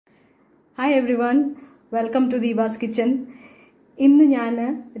Hi everyone, welcome to Deepa's Kitchen. ഇന്ന് ഞാൻ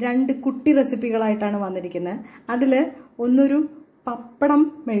രണ്ട് കുട്ടി റെസിപ്പികളായിട്ടാണ് വന്നിരിക്കുന്നത്. അതിൽ ഒന്നൊരു പപ്പടം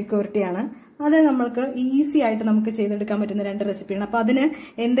മെഴുക്കുവരട്ടിയാണ്. അത് നമുക്ക് ഈസി ആയിട്ട് നമുക്ക് ചെയ്തെടുക്കാൻ പറ്റുന്ന രണ്ട് റെസിപ്പിയാണ്. അപ്പോൾ അതിന്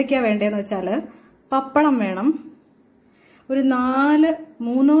എന്തൊക്കെയാണ് വേണ്ടതെന്ന് വെച്ചാൽ പപ്പടം വേണം, ഒരു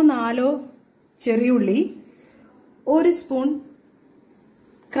 3-4 ചെറിയുള്ളി, 1 സ്പൂൺ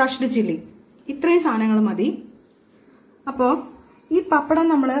ക്രഷ്ഡ് ചില്ലി, ഇത്രയും സാധനങ്ങൾ മതി. അപ്പോൾ ഈ പപ്പടം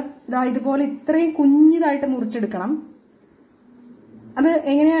നമ്മൾ ഇതുപോലെ ഇത്രയും കുഞ്ഞിതായിട്ട് മുറിച്ചെടുക്കണം. അത്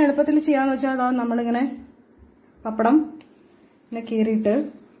എങ്ങനെയാണ് എളുപ്പത്തിൽ ചെയ്യാന്ന് വെച്ചാൽ അതാ നമ്മളിങ്ങനെ പപ്പടം ഇങ്ങനെ കീറിയിട്ട്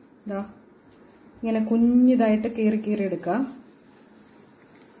ഇങ്ങനെ കുഞ്ഞിതായിട്ട് കീറി എടുക്കുക.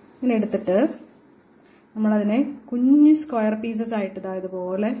 ഇങ്ങനെ എടുത്തിട്ട് നമ്മളതിനെ കുഞ്ഞു സ്ക്വയർ പീസസ് ആയിട്ട്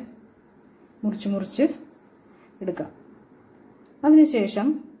ഇതുപോലെ മുറിച്ച് എടുക്കുക. അതിനുശേഷം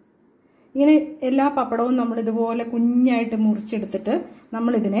ഇങ്ങനെ എല്ലാ പപ്പടവും നമ്മൾ ഇതുപോലെ കുഞ്ഞായിട്ട് മുറിച്ചെടുത്തിട്ട്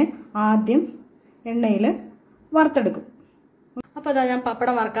നമ്മളിതിനെ ആദ്യം എണ്ണയിൽ വറുത്തെടുക്കും. അപ്പോൾ അതാ ഞാൻ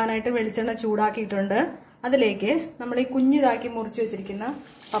പപ്പടം വറുക്കാനായിട്ട് വെളിച്ചെണ്ണ ചൂടാക്കിയിട്ടുണ്ട്. അതിലേക്ക് നമ്മൾ ഈ കുഞ്ഞിതാക്കി മുറിച്ച് വെച്ചിരിക്കുന്ന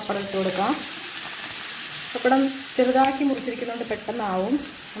പപ്പടം ഇട്ട് കൊടുക്കാം. പപ്പടം ചെറുതാക്കി മുറിച്ചിരിക്കുന്നതുകൊണ്ട് പെട്ടെന്നാവും.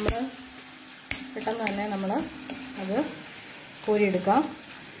 നമ്മൾ പെട്ടെന്ന് തന്നെ നമ്മൾ അത് കോരിയെടുക്കാം.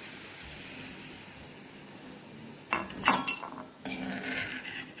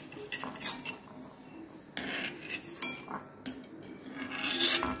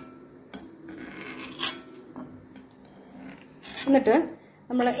 എന്നിട്ട്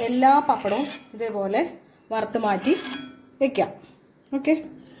നമ്മൾ എല്ലാ പപ്പടവും ഇതേപോലെ വറുത്ത് മാറ്റി വെക്കാം. ഓക്കെ,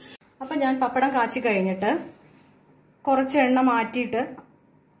 അപ്പം ഞാൻ പപ്പടം കാച്ചി കഴിഞ്ഞിട്ട് കുറച്ച് എണ്ണ മാറ്റിയിട്ട്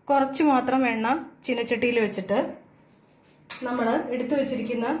കുറച്ച് മാത്രം എണ്ണ ചീനച്ചട്ടിയിൽ വെച്ചിട്ട് നമ്മൾ എടുത്തു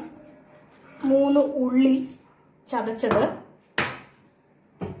വെച്ചിരിക്കുന്ന 3 ഉള്ളി ചതച്ചത്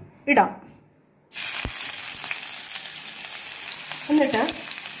ഇടാം. എന്നിട്ട്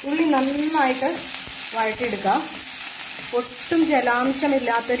ഉള്ളി നന്നായിട്ട് വഴറ്റിയെടുക്കുക. ഒട്ടും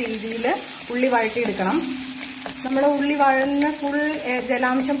ജലാംശമില്ലാത്ത രീതിയിൽ ഉള്ളി വഴറ്റിയെടുക്കണം. നമ്മൾ ഉള്ളി വഴന്ന് ഫുൾ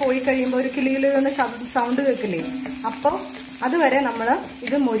ജലാംശം പോയി കഴിയുമ്പോൾ ഒരു കിളിയിൽ നിന്ന് സൗണ്ട് കേൾക്കില്ലേ, അപ്പോൾ അതുവരെ നമ്മൾ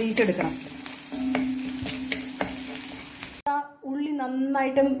ഇത് മൊരിയിച്ചെടുക്കണം. ഉള്ളി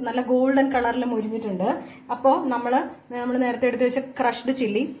നന്നായിട്ട് നല്ല ഗോൾഡൻ കളറിൽ മൊരിഞ്ഞിട്ടുണ്ട്. അപ്പോൾ നമ്മൾ നേരത്തെ എടുത്ത് വെച്ച ക്രഷ്ഡ്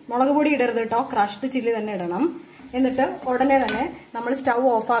ചില്ലി, മുളക് പൊടി ഇടരുത് കേട്ടോ, ക്രഷ്ഡ് ചില്ലി തന്നെ ഇടണം. എന്നിട്ട് ഉടനെ തന്നെ നമ്മൾ സ്റ്റൗ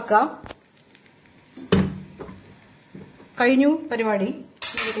ഓഫാക്കുക. കഴിഞ്ഞു പരിപാടി.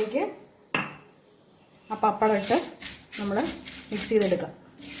 ഇതിലേക്ക് ആ പപ്പടം ഇട്ട് നമ്മൾ മിക്സ് ചെയ്തെടുക്കാം.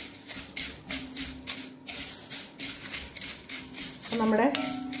 അപ്പം നമ്മുടെ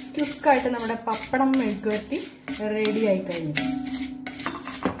ക്വിക്കായിട്ട് നമ്മുടെ പപ്പടം മെഴുക്കുവരട്ടി റെഡി ആയി കഴിഞ്ഞു.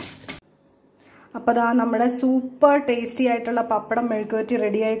 അപ്പോൾ അതാ നമ്മുടെ സൂപ്പർ ടേസ്റ്റി ആയിട്ടുള്ള പപ്പടം മെഴുക്കുവരട്ടി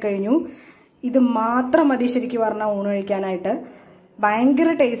റെഡി ആയി കഴിഞ്ഞു. ഇത് മാത്രം മതി ശരിക്കും പറഞ്ഞാൽ ഊണ് കഴിക്കാനായിട്ട്.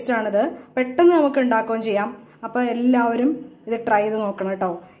 ഭയങ്കര ടേസ്റ്റാണിത്, പെട്ടെന്ന് നമുക്ക് ഉണ്ടാക്കുകയും ചെയ്യാം. അപ്പോൾ എല്ലാവരും ഇത് ട്രൈ ചെയ്ത് നോക്കണം കേട്ടോ.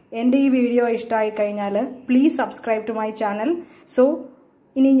 എൻ്റെ ഈ വീഡിയോ ഇഷ്ടമായി കഴിഞ്ഞാൽ please subscribe to my channel. So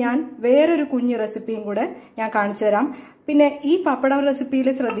ഇനി ഞാൻ വേറൊരു കുഞ്ഞു റെസിപ്പിയും കൂടെ ഞാൻ കാണിച്ചു തരാം. പിന്നെ ഈ പപ്പടം റെസിപ്പിയിൽ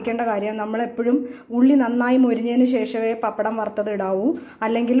ശ്രദ്ധിക്കേണ്ട കാര്യം, നമ്മളെപ്പോഴും ഉള്ളി നന്നായി മൊരിഞ്ഞതിന് ശേഷമേ പപ്പടം വറുത്തത് ഇടാവൂ,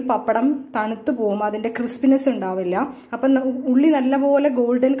 അല്ലെങ്കിൽ പപ്പടം തണുത്തു പോവും, അതിൻ്റെ ക്രിസ്പിനെസ് ഉണ്ടാവില്ല. അപ്പം ഉള്ളി നല്ലപോലെ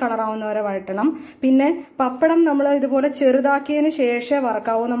ഗോൾഡൻ കളറാവുന്നവരെ വഴറ്റണം. പിന്നെ പപ്പടം നമ്മൾ ഇതുപോലെ ചെറുതാക്കിയതിന് ശേഷമേ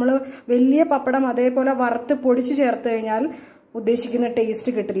വറക്കാവൂ. നമ്മൾ വലിയ പപ്പടം അതേപോലെ വറുത്ത് പൊടിച്ച് ചേർത്ത് കഴിഞ്ഞാൽ ഉദ്ദേശിക്കുന്ന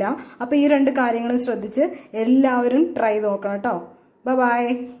ടേസ്റ്റ് കിട്ടില്ല. അപ്പം ഈ 2 കാര്യങ്ങളും ശ്രദ്ധിച്ച് എല്ലാവരും ട്രൈ നോക്കണം കേട്ടോ. ബൈ.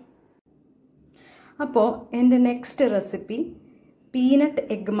 അപ്പോൾ എൻ്റെ നെക്സ്റ്റ് റെസിപ്പി പീനട്ട്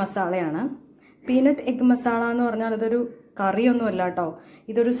എഗ് മസാലയാണ്. പീനട്ട് എഗ് മസാല എന്ന് പറഞ്ഞാൽ ഇതൊരു കറിയൊന്നുമല്ല കേട്ടോ,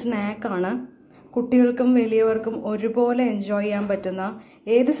 ഇതൊരു സ്നാക്കാണ്. കുട്ടികൾക്കും വലിയവർക്കും ഒരുപോലെ എൻജോയ് ചെയ്യാൻ പറ്റുന്ന,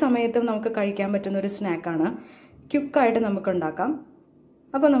 ഏത് സമയത്തും നമുക്ക് കഴിക്കാൻ പറ്റുന്ന ഒരു സ്നാക്കാണ്. ക്വിക്കായിട്ട് നമുക്ക് ഉണ്ടാക്കാം.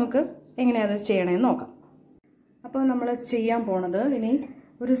 അപ്പോൾ നമുക്ക് എങ്ങനെയാണ് അത് ചെയ്യണമെന്ന് നോക്കാം. അപ്പോൾ നമ്മൾ ചെയ്യാൻ പോണത്, ഇനി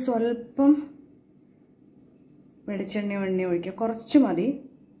ഒരു സ്വല്പം വെളിച്ചെണ്ണ ഒഴിക്കുക, കുറച്ച് മതി,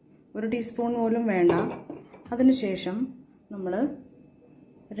 1 ടീസ്പൂൺ പോലും വേണ്ട. അതിനുശേഷം നമ്മൾ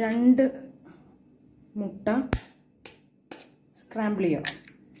 2 മുട്ട സ്ക്രാമ്പിൾ ചെയ്യുക.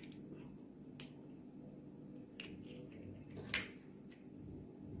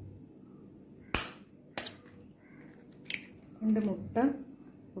 മുട്ട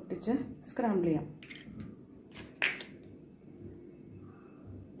പൊട്ടിച്ച് സ്ക്രാമ്പിൾ ചെയ്യാം.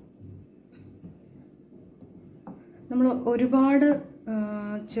 നമ്മൾ ഒരുപാട്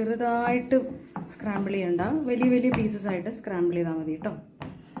ചെറുതായിട്ട് സ്ക്രാമ്പിൾ ചെയ്യണ്ട, വലിയ പീസസ് ആയിട്ട് സ്ക്രാമ്പിൾ ചെയ്താൽ മതി കേട്ടോ.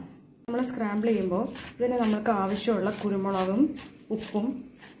 നമ്മൾ സ്ക്രാമ്പിൾ ചെയ്യുമ്പോൾ ഇതിന് നമ്മൾക്ക് ആവശ്യമുള്ള കുരുമുളകും ഉപ്പും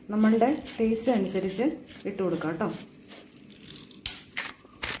നമ്മളുടെ ടേസ്റ്റ് അനുസരിച്ച് ഇട്ട് കൊടുക്കാം കേട്ടോ.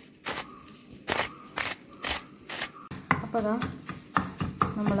 അപ്പോൾ അതാ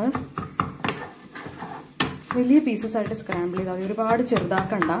നമ്മൾ വലിയ പീസസ് ആയിട്ട് സ്ക്രാമ്പിൾ ചെയ്താൽ മതി, ഒരുപാട്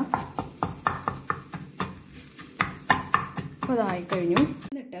ചെറുതാക്കണ്ട. അപ്പോൾ അതായി കഴിഞ്ഞു.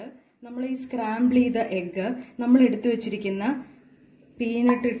 എന്നിട്ട് നമ്മൾ ഈ സ്ക്രാമ്പിൾ ചെയ്ത എഗ്ഗ് നമ്മൾ എടുത്തു വെച്ചിരിക്കുന്ന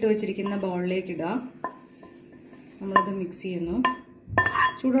പീനട്ട് ഇട്ട് വെച്ചിരിക്കുന്ന ബൗളിലേക്ക് ഇടുക. നമ്മളത് മിക്സ് ചെയ്യുന്നു.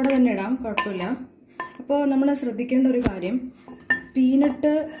 ചൂടോടെ തന്നെ ഇടാം, കുഴപ്പമില്ല. അപ്പോൾ നമ്മൾ ശ്രദ്ധിക്കേണ്ട ഒരു കാര്യം,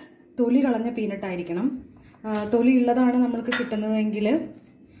 പീനട്ട് തൊലി കളഞ്ഞ പീനട്ടായിരിക്കണം. തൊലി ഉള്ളതാണ് നമ്മൾക്ക് കിട്ടുന്നതെങ്കിൽ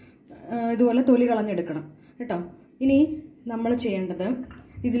ഇതുപോലെ തൊലി കളഞ്ഞെടുക്കണം കേട്ടോ. ഇനി നമ്മൾ ചെയ്യേണ്ടത്,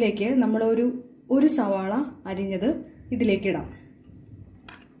 ഇതിലേക്ക് നമ്മൾ ഒരു സവാള അരിഞ്ഞത് ഇതിലേക്കിടാം.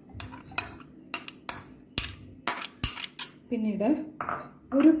 പിന്നീട്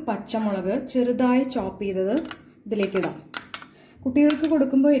ഒരു പച്ചമുളക് ചെറുതായി ചോപ്പ് ചെയ്തത് ഇതിലേക്കിടാം. കുട്ടികൾക്ക്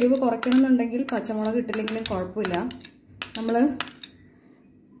കൊടുക്കുമ്പോൾ എരിവ് കുറയ്ക്കണം എന്നുണ്ടെങ്കിൽ പച്ചമുളക് ഇട്ടില്ലെങ്കിലും കുഴപ്പമില്ല. നമ്മൾ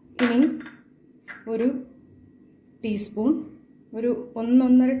ഇനി ഒരു ടീസ്പൂൺ, ഒരു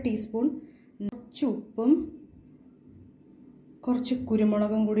 1-1.5 ടീസ്പൂൺ കുറച്ച് ഉപ്പും കുറച്ച്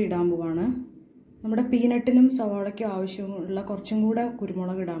കുരുമുളകും കൂടി ഇടാൻ പോവാണ്. നമ്മുടെ പീനട്ടിനും സവാളയ്ക്കും ആവശ്യമുള്ള കുറച്ചും കൂടെ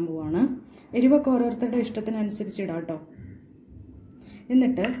കുരുമുളക് ഇടാൻ പോവാണ്. എരിവൊക്കെ ഓരോരുത്തരുടെ ഇഷ്ടത്തിനനുസരിച്ച് ഇടാം കേട്ടോ.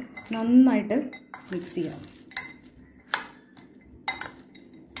 എന്നിട്ട് നന്നായിട്ട് മിക്സ് ചെയ്യാം.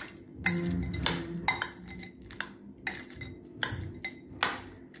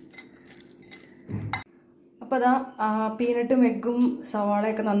 അപ്പോൾ അതാ പീനട്ടും എഗ്ഗും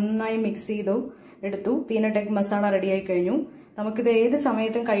സവാളയൊക്കെ നന്നായി മിക്സ് എടുത്തു. പീനട്ട് എഗ് മസാല റെഡിയായി കഴിഞ്ഞു. നമുക്കിത് ഏത്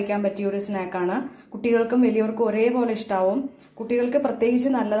സമയത്തും കഴിക്കാൻ പറ്റിയ ഒരു സ്നാക്കാണ്. കുട്ടികൾക്കും വലിയവർക്കും ഒരേപോലെ ഇഷ്ടാവും. കുട്ടികൾക്ക് പ്രത്യേകിച്ച്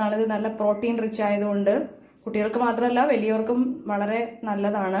നല്ലതാണ്. ഇത് നല്ല പ്രോട്ടീൻ റിച്ച് ആയതുകൊണ്ട് കുട്ടികൾക്ക് മാത്രമല്ല വലിയവർക്കും വളരെ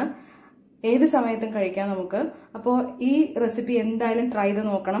നല്ലതാണ്. ഏത് സമയത്തും കഴിക്കാം നമുക്ക്. അപ്പോൾ ഈ റെസിപ്പി എന്തായാലും ട്രൈ ചെയ്ത്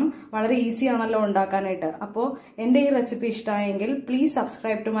നോക്കണം. വളരെ ഈസി ആണല്ലോ ഉണ്ടാക്കാനായിട്ട്. അപ്പോൾ എൻ്റെ ഈ റെസിപ്പി ഇഷ്ടമായെങ്കിൽ please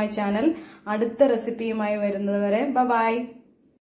subscribe to my channel. അടുത്ത റെസിപ്പിയുമായി വരുന്നത് വരെ ബൈ.